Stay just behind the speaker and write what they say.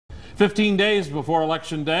15 days before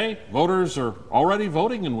Election Day, voters are already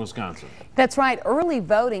voting in Wisconsin. That's right. Early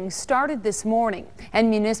voting started this morning, and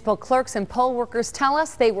municipal clerks and poll workers tell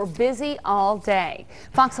us they were busy all day.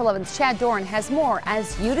 Fox 11's Chad Doran has more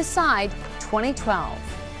as You Decide 2012.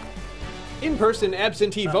 In-person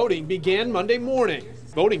absentee voting began Monday morning.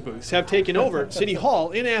 Voting booths have taken over City Hall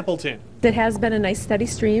in Appleton. It has been a nice steady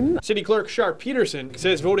stream. City Clerk Sharp Peterson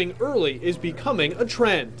says voting early is becoming a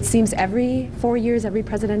trend. It seems every 4 years, every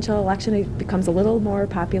presidential election, it becomes a little more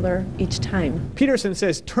popular each time. Peterson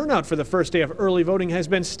says turnout for the first day of early voting has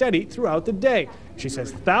been steady throughout the day. She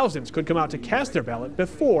says thousands could come out to cast their ballot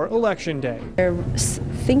before Election Day. They're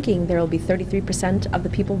thinking there will be 33% of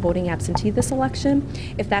the people voting absentee this election.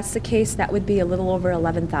 If that's the case, that would be a little over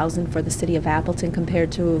 11,000 for the city of Appleton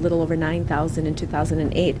compared to a little over 9,000 in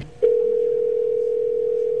 2008.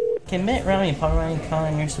 Can Mitt Romney and Paul Ryan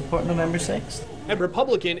count on your support November 6th? At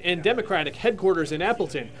Republican and Democratic headquarters in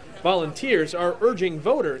Appleton, volunteers are urging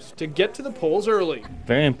voters to get to the polls early.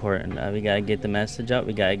 Very important. We got to get the message out.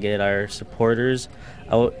 We got to get our supporters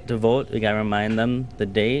out to vote. We got to remind them the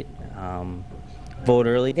date. Vote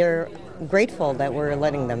early. They're grateful that we're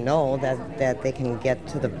letting them know that they can get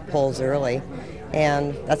to the polls early.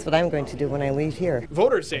 And that's what I'm going to do when I leave here.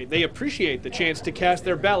 Voters say they appreciate the chance to cast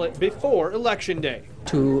their ballot before Election Day.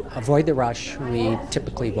 To avoid the rush, we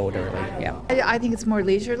typically vote early, yeah. I think it's more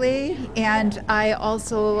leisurely, and I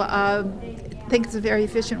also think it's a very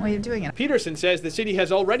efficient way of doing it. Peterson says the city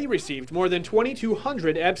has already received more than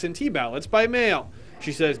 2,200 absentee ballots by mail.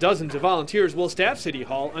 She says dozens of volunteers will staff City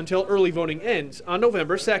Hall until early voting ends on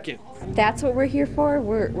November 2nd. That's what we're here for.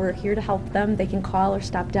 We're here to help them. They can call or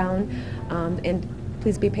stop down, and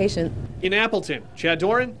please be patient. In Appleton, Chad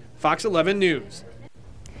Doran, Fox 11 News.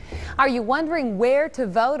 Are you wondering where to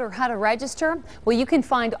vote or how to register? Well, you can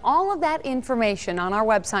find all of that information on our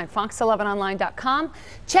website, fox11online.com.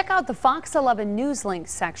 Check out the Fox 11 News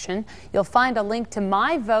Links section. You'll find a link to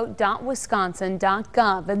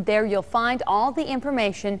myvote.wisconsin.gov, and there you'll find all the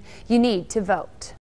information you need to vote.